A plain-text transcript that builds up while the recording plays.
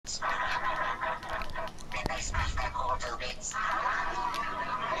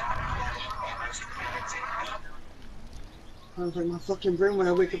Sounds like my fucking brain when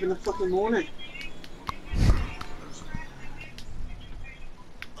I wake up in the fucking morning.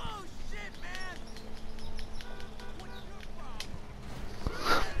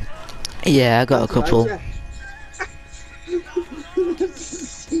 Yeah, I got a couple. Right, yeah.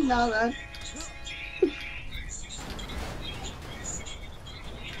 See now then.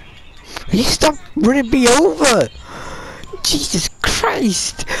 You stop running me over! Jesus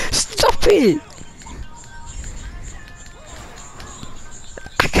Christ! Stop it!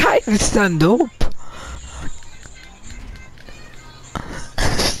 I can't even stand up!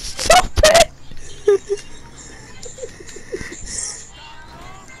 Stop it!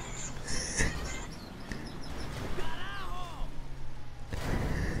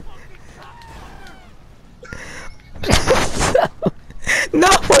 No,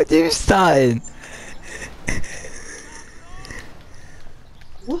 what are you starting?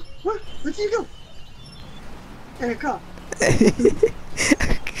 What? What? Where'd you go? In a car.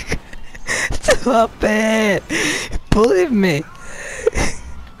 Stop it! You're pulling me!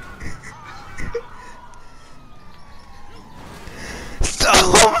 Stop!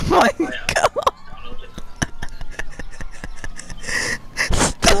 Oh my god!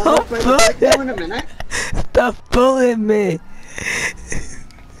 Stop Now in a minute. Stop pulling me!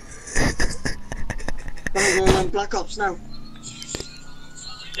 I'm going on Black Ops now.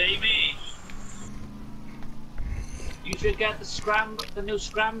 Jamie, you should get the new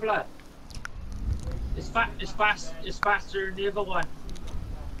scrambler. It's faster than the other one.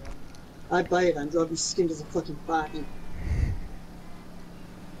 I'd buy it, Andrew. I'd be skinned as a fucking fatty.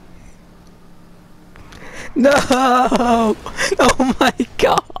 No! Oh my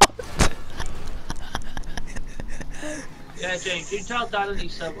god! Yeah, James, you can tell Dad and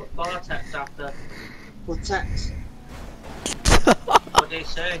Lisa what Bartex after. What text? What they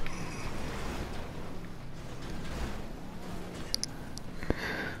say.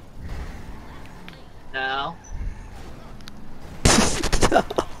 Now.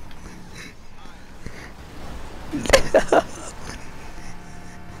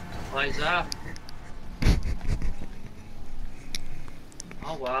 Why is that?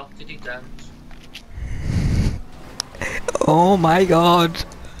 Oh wow, did he dance? Oh my god!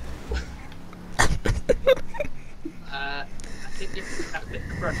 I think it's a bit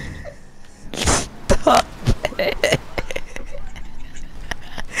crushed. Stop it!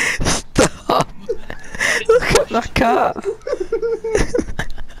 Stop! Look at my car!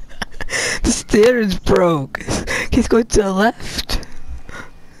 The steering's broke. He's going to the left.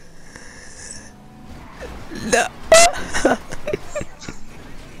 No!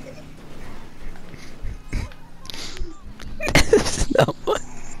 No.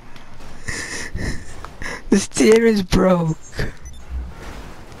 The steering's broke.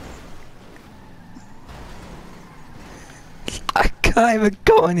 I can't even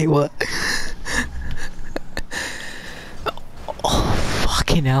go anywhere. Oh,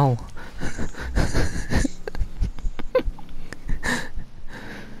 fucking hell.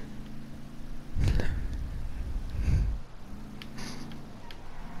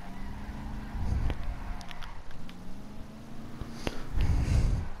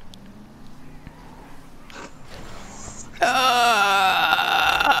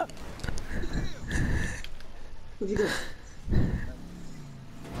 Where'd you go?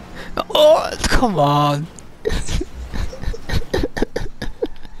 Oh, come on.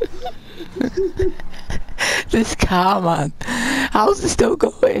 This car, man. How's it still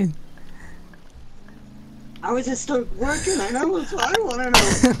going? How is it still working? I know, that's what I want to know.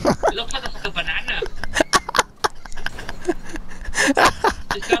 It looks like a fucking banana.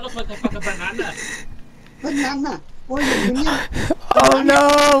 This guy looks like a fucking banana. Banana. What are you doing? Oh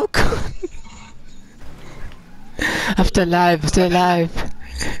no! I'm still alive, I'm still alive.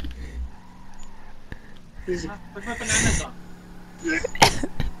 Easy. Where's my banana gone?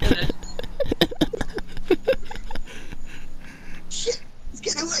 Shit! He's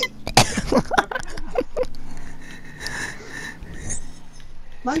getting away!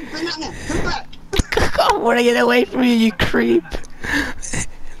 My banana! Come back! I want to get away from you, you creep.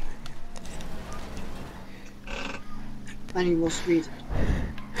 I need more speed.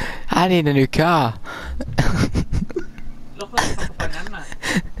 I need a new car. Look like a fucking banana.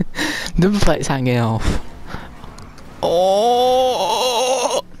 Number plate's hanging off.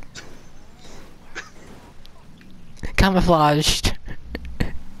 Oh! Camouflaged.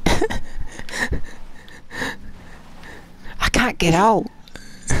 I can't get out.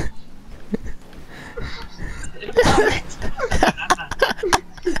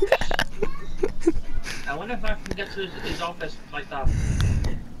 I wonder if I can get to his office like that.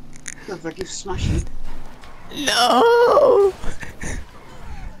 Sounds like you're smashing. No!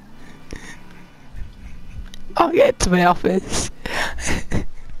 I'll get to my office.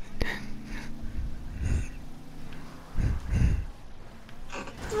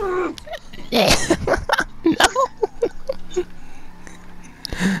 Yeah. No!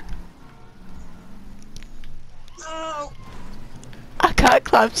 No! I can't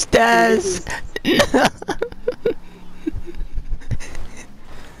climb stairs. You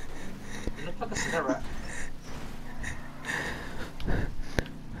look like a cigarette.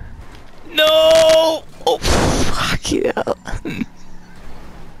 No! Oh, fuck you.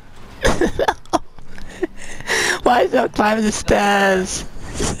 Why is not climbing the stairs?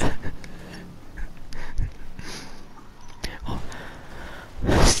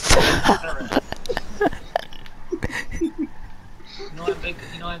 Cigarette.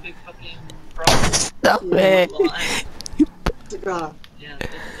 You know I'm big fucking problem. Stop Yeah. it. Line. Cigar. Yeah,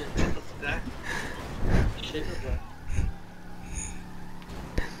 that's that. The shape of that.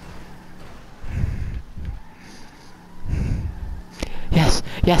 Yes,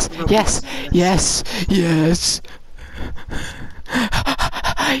 yes, yes, yes, yes.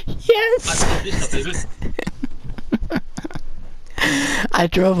 Yes! This up, baby. I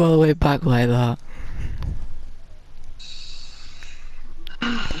drove all the way back like that. You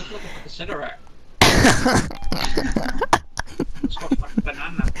look like a cigarette.